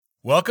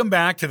Welcome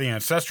back to the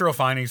Ancestral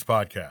Findings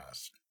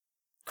Podcast.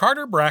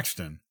 Carter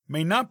Braxton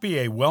may not be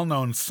a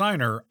well-known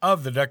signer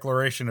of the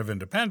Declaration of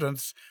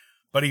Independence,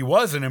 but he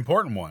was an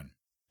important one,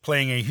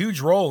 playing a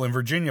huge role in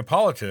Virginia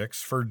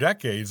politics for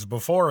decades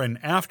before and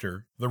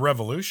after the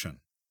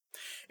Revolution.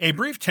 A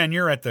brief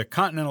tenure at the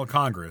Continental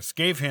Congress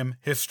gave him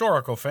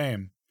historical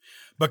fame,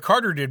 but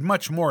Carter did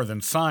much more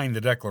than sign the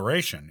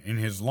Declaration in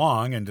his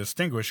long and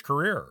distinguished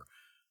career.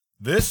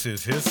 This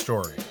is his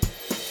story.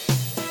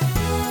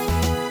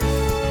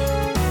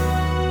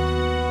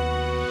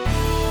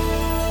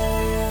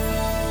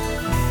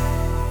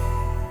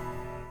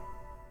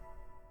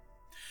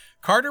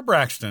 Carter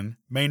Braxton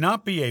may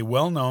not be a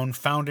well-known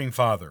founding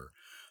father,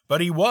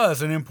 but he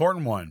was an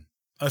important one,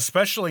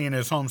 especially in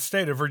his home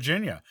state of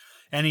Virginia,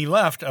 and he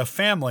left a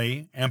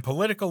family and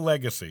political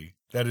legacy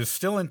that is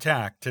still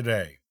intact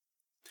today.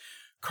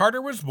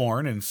 Carter was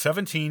born in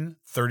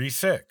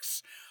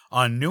 1736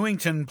 on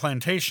Newington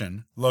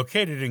Plantation,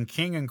 located in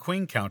King and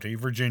Queen County,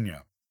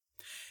 Virginia.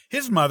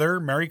 His mother,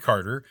 Mary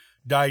Carter,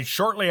 died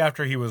shortly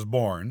after he was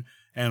born,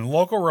 and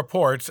local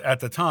reports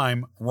at the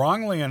time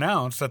wrongly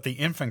announced that the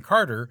infant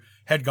Carter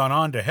had gone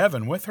on to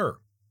heaven with her.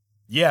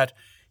 Yet,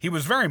 he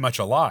was very much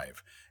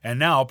alive, and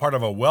now part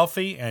of a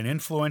wealthy and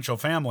influential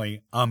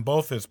family on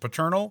both his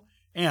paternal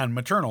and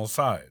maternal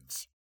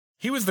sides.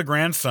 He was the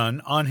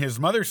grandson on his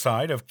mother's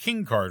side of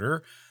King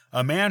Carter,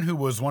 a man who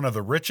was one of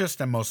the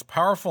richest and most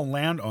powerful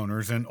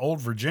landowners in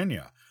Old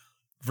Virginia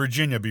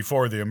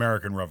before the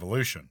American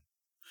Revolution.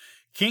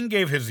 King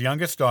gave his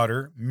youngest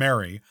daughter,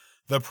 Mary,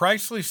 the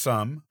princely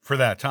sum, for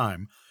that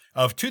time,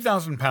 of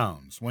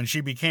 £2,000 when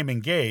she became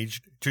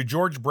engaged to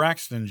George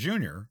Braxton,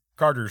 Jr.,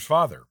 Carter's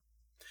father.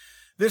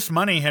 This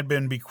money had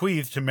been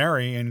bequeathed to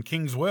Mary in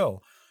King's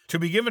will to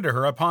be given to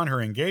her upon her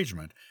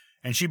engagement,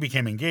 and she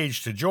became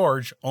engaged to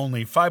George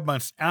only 5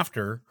 months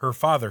after her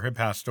father had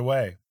passed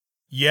away.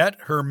 Yet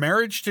her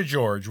marriage to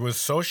George was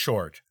so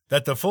short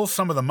that the full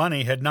sum of the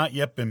money had not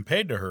yet been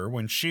paid to her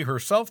when she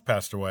herself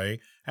passed away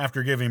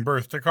after giving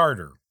birth to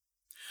Carter.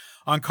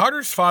 On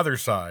Carter's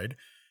father's side,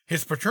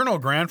 his paternal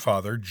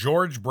grandfather,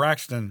 George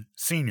Braxton,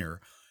 Sr.,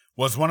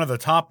 was one of the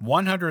top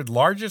 100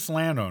 largest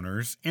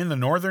landowners in the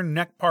northern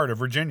neck part of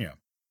Virginia.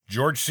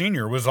 George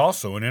Sr. was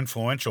also an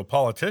influential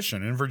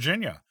politician in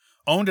Virginia,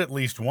 owned at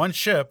least one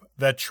ship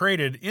that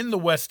traded in the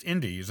West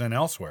Indies and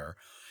elsewhere,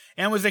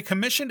 and was a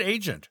commissioned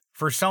agent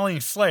for selling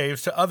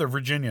slaves to other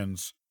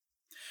Virginians.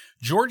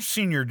 George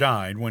Sr.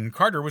 died when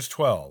Carter was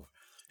 12,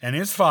 and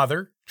his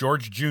father,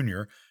 George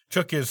Jr.,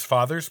 took his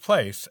father's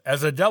place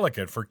as a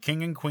delegate for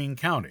King and Queen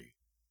County.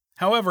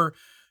 However,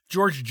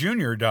 George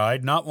Jr.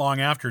 died not long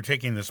after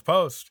taking this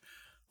post,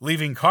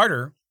 leaving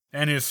Carter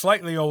and his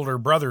slightly older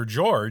brother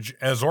George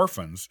as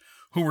orphans,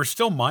 who were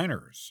still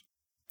minors.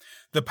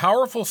 The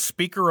powerful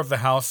Speaker of the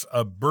House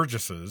of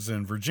Burgesses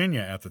in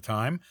Virginia at the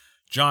time,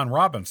 John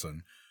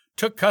Robinson,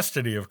 took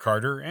custody of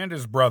Carter and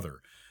his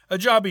brother, a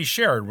job he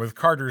shared with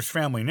Carter's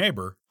family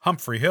neighbor,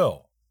 Humphrey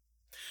Hill.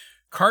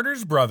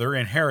 Carter's brother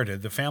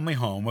inherited the family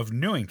home of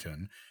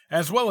Newington,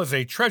 as well as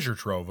a treasure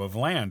trove of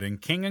land in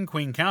King and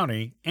Queen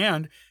County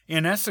and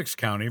in Essex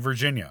County,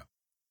 Virginia.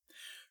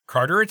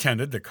 Carter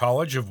attended the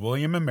College of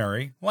William and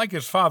Mary, like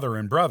his father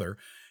and brother,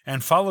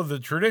 and followed the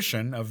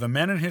tradition of the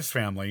men in his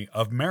family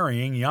of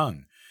marrying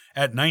young,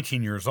 at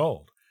 19 years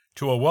old,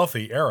 to a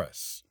wealthy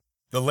heiress.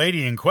 The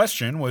lady in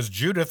question was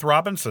Judith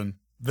Robinson,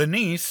 the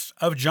niece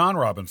of John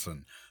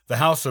Robinson, the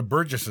House of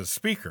Burgesses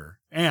Speaker,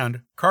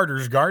 and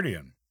Carter's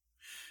guardian.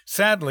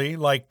 Sadly,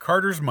 like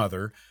Carter's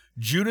mother,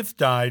 Judith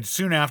died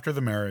soon after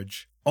the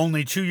marriage,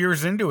 only 2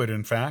 years into it,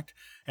 in fact,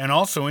 and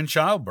also in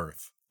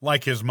childbirth,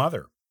 like his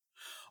mother.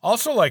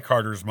 Also like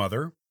Carter's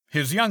mother,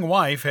 his young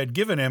wife had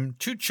given him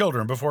 2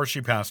 children before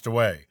she passed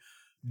away,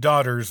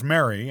 daughters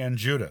Mary and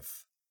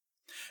Judith.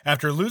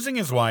 After losing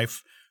his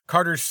wife,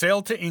 Carter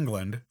sailed to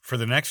England for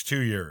the next 2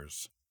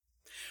 years.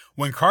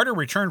 When Carter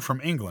returned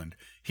from England,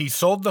 he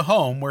sold the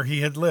home where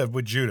he had lived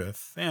with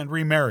Judith and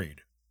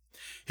remarried.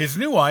 His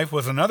new wife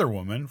was another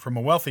woman from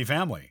a wealthy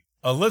family,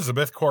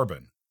 Elizabeth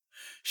Corbin.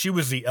 She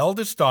was the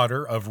eldest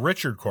daughter of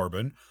Richard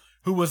Corbin,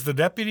 who was the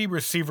Deputy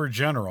Receiver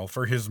General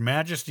for His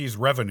Majesty's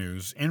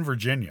revenues in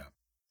Virginia.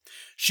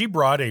 She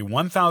brought a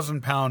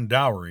 1,000-pound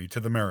dowry to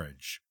the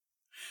marriage.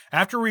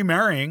 After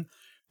remarrying,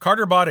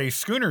 Carter bought a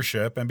schooner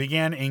ship and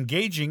began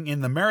engaging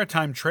in the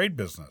maritime trade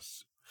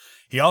business.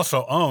 He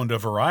also owned a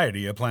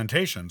variety of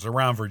plantations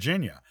around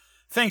Virginia,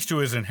 thanks to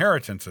his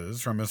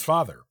inheritances from his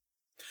father.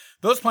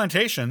 Those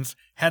plantations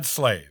had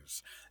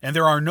slaves, and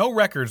there are no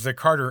records that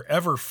Carter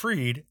ever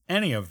freed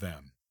any of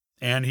them,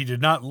 and he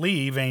did not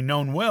leave a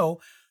known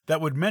will that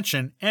would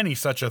mention any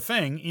such a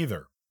thing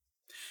either.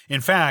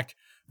 In fact,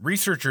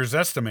 researchers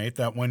estimate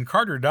that when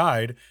Carter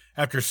died,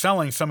 after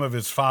selling some of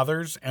his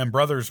father's and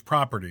brother's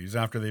properties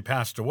after they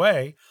passed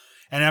away,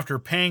 and after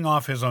paying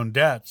off his own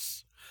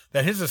debts,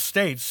 that his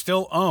estate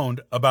still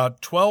owned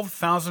about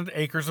 12,000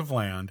 acres of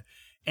land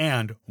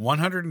and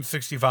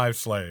 165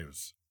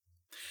 slaves.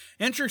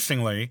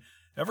 Interestingly,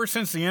 ever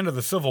since the end of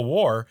the Civil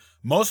War,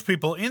 most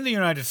people in the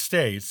United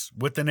States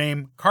with the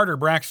name Carter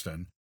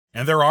Braxton,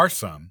 and there are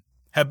some,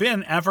 have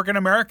been African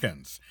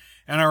Americans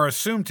and are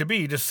assumed to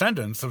be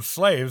descendants of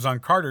slaves on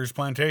Carter's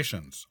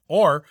plantations,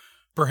 or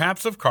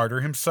perhaps of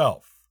Carter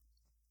himself.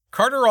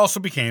 Carter also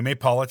became a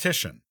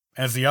politician,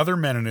 as the other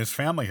men in his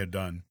family had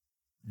done,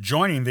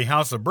 joining the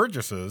House of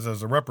Burgesses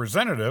as a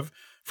representative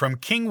from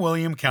King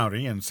William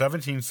County in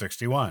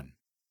 1761.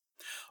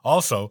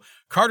 Also,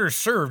 Carter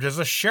served as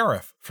a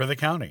sheriff for the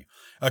county,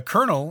 a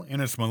colonel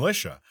in its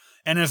militia,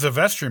 and as a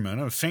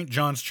vestryman of St.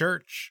 John's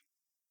Church.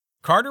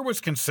 Carter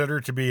was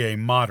considered to be a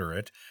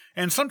moderate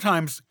and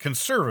sometimes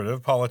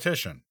conservative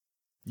politician.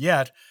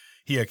 Yet,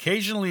 he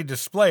occasionally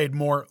displayed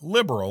more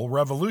liberal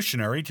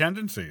revolutionary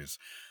tendencies,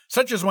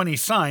 such as when he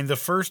signed the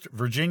First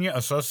Virginia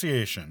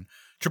Association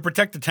to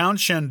protect the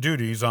townshend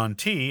duties on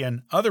tea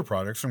and other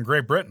products from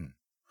Great Britain.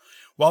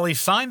 While he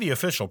signed the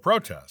official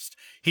protest,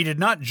 he did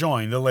not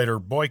join the later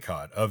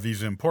boycott of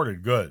these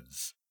imported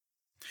goods.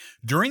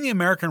 During the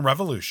American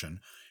Revolution,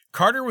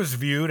 Carter was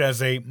viewed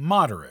as a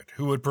moderate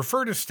who would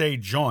prefer to stay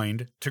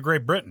joined to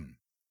Great Britain,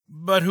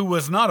 but who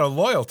was not a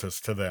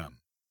loyalist to them.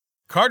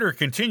 Carter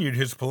continued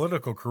his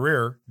political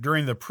career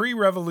during the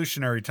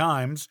pre-revolutionary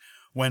times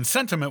when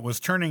sentiment was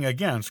turning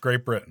against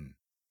Great Britain.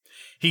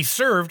 He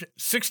served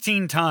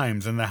 16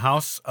 times in the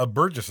House of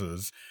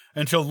Burgesses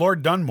until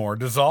Lord Dunmore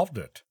dissolved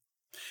it.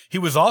 He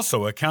was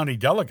also a county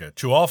delegate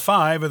to all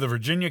 5 of the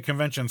Virginia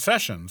Convention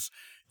sessions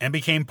and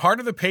became part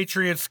of the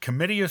Patriots'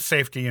 Committee of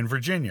Safety in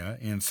Virginia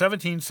in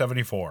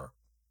 1774.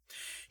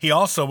 He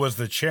also was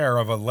the chair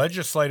of a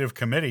legislative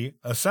committee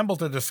assembled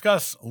to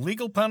discuss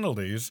legal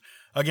penalties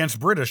against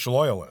British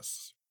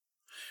loyalists.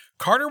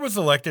 Carter was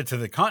elected to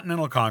the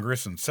Continental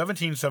Congress in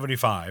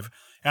 1775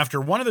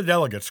 after one of the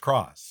delegates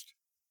crossed.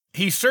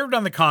 He served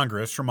on the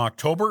Congress from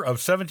October of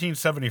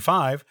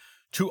 1775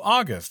 to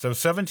August of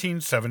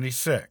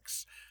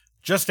 1776,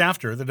 just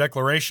after the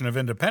Declaration of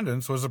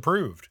Independence was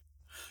approved.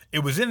 It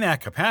was in that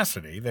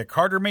capacity that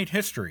Carter made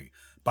history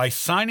by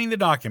signing the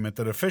document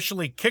that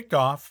officially kicked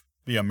off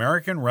the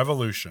American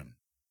Revolution.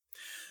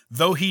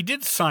 Though he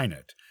did sign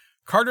it,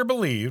 Carter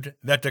believed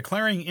that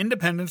declaring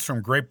independence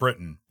from Great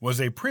Britain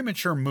was a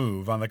premature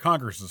move on the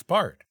Congress's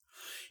part.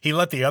 He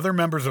let the other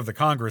members of the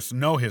Congress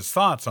know his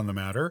thoughts on the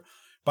matter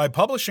by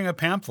publishing a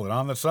pamphlet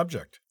on the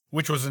subject,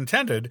 which was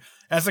intended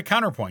as a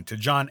counterpoint to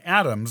John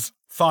Adams'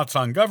 Thoughts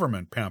on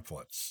Government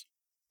pamphlets.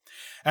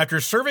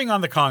 After serving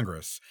on the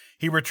Congress,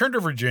 he returned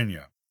to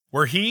Virginia,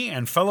 where he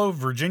and fellow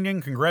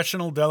Virginian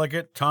congressional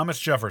delegate Thomas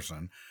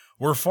Jefferson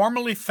were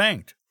formally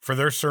thanked for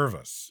their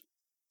service.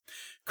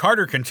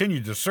 Carter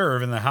continued to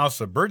serve in the House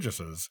of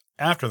Burgesses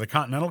after the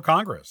Continental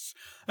Congress,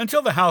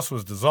 until the House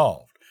was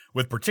dissolved,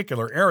 with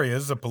particular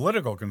areas of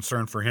political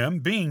concern for him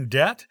being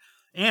debt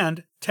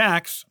and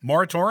tax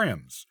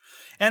moratoriums,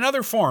 and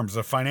other forms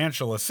of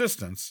financial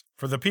assistance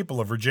for the people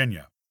of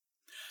Virginia.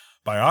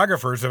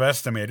 Biographers have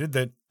estimated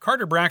that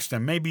Carter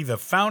Braxton may be the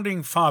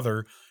founding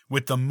father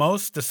with the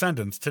most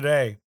descendants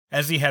today,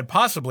 as he had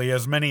possibly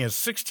as many as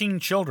 16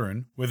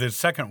 children with his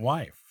second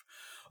wife,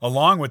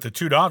 along with the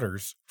 2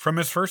 daughters from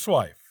his first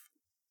wife.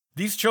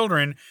 These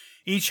children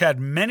each had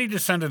many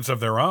descendants of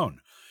their own,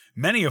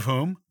 many of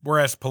whom were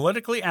as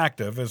politically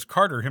active as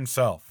Carter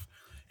himself,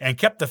 and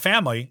kept the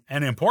family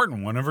an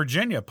important one in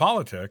Virginia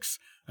politics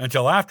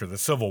until after the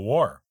Civil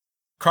War.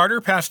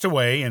 Carter passed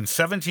away in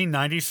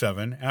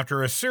 1797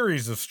 after a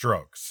series of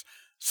strokes,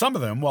 some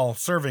of them while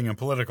serving in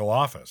political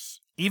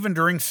office, even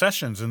during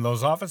sessions in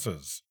those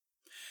offices.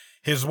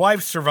 His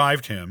wife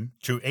survived him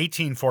to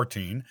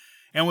 1814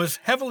 and was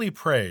heavily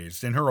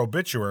praised in her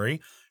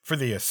obituary for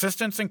the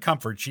assistance and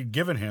comfort she'd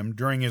given him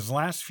during his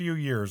last few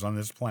years on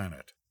this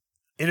planet.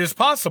 It is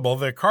possible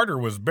that Carter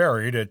was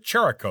buried at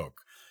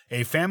Cherricoke,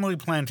 a family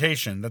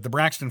plantation that the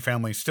Braxton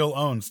family still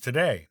owns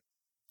today.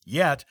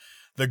 Yet,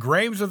 the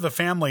graves of the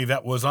family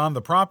that was on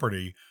the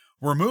property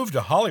were moved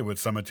to Hollywood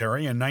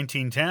Cemetery in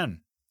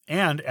 1910,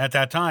 and at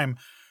that time,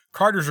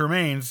 Carter's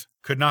remains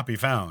could not be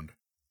found.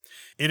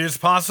 It is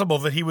possible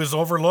that he was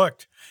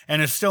overlooked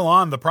and is still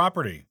on the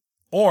property,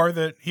 or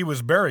that he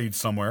was buried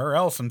somewhere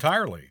else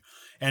entirely,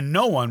 and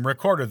no one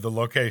recorded the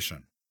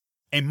location.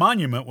 A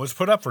monument was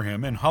put up for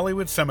him in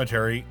Hollywood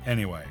Cemetery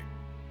anyway.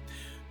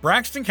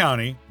 Braxton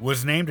County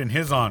was named in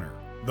his honor,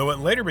 though it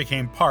later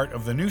became part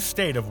of the new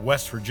state of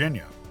West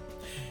Virginia.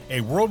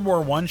 A World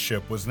War I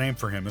ship was named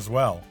for him as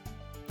well.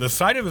 The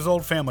site of his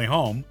old family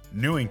home,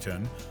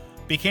 Newington,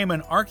 became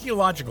an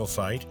archaeological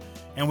site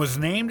and was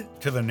named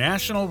to the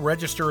National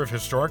Register of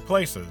Historic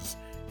Places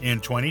in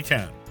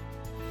 2010.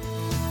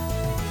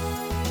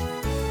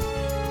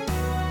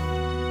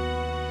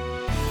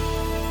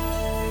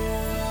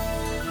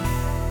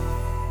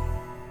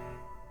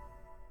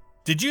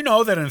 Did you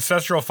know that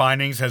Ancestral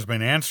Findings has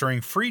been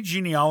answering free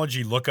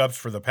genealogy lookups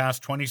for the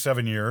past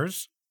 27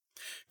 years?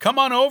 Come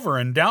on over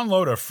and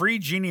download a free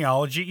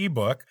genealogy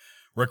ebook,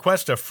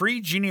 request a free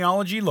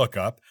genealogy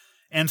lookup,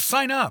 and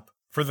sign up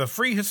for the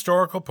free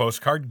historical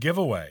postcard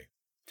giveaway.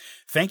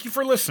 Thank you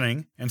for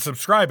listening and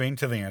subscribing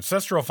to the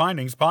Ancestral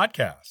Findings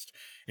podcast.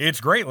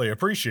 It's greatly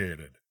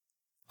appreciated.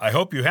 I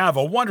hope you have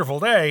a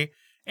wonderful day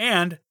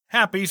and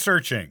happy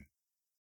searching.